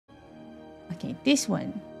Okay, this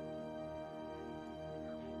one.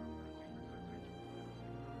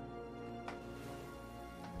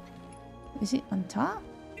 Is it on top?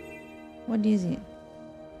 What is it?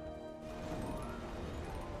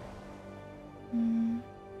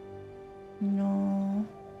 No.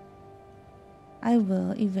 I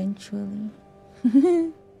will eventually.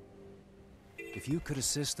 If you could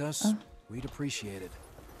assist us, we'd appreciate it.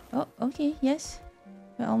 Oh, okay, yes.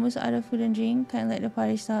 We're almost out of food and drink. Can't let the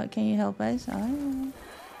party start. Can you help us? Alright.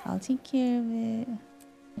 I'll take care of it.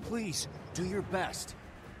 Please, do your best.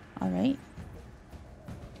 Alright.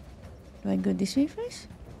 Do I go this way first?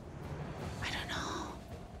 I don't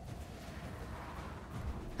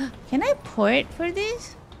know. Can I port for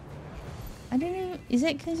this? I don't know. Is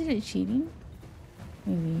that considered cheating?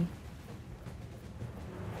 Maybe.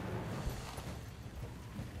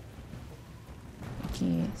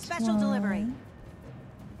 Okay. Special delivery.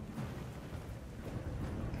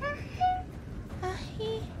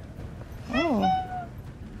 Oh.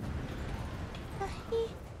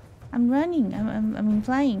 I'm running. I'm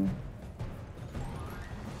flying.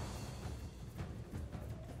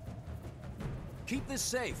 Keep this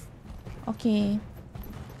safe. Okay.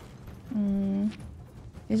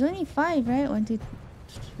 There's only 5, right? 1, 2,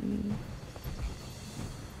 3.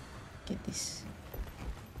 Get this.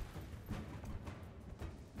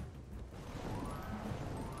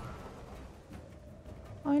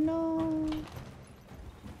 Oh no.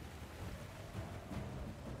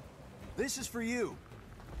 This is for you.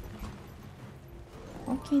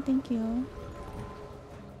 Okay, thank you.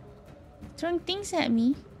 Throwing things at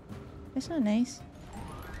me. That's not nice.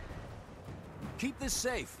 Keep this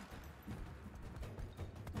safe.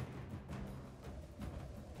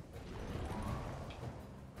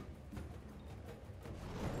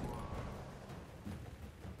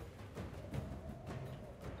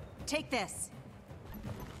 Take this.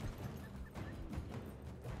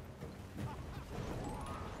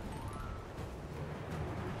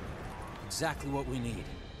 Exactly what we need.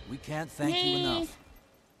 We can't thank you enough.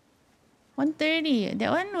 130. That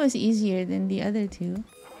one was easier than the other two.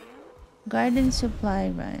 Garden supply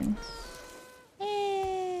run.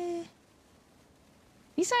 Eh.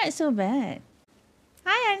 These aren't so bad.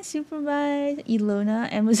 Hi, unsupervised.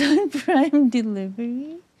 Ilona, Amazon Prime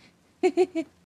delivery.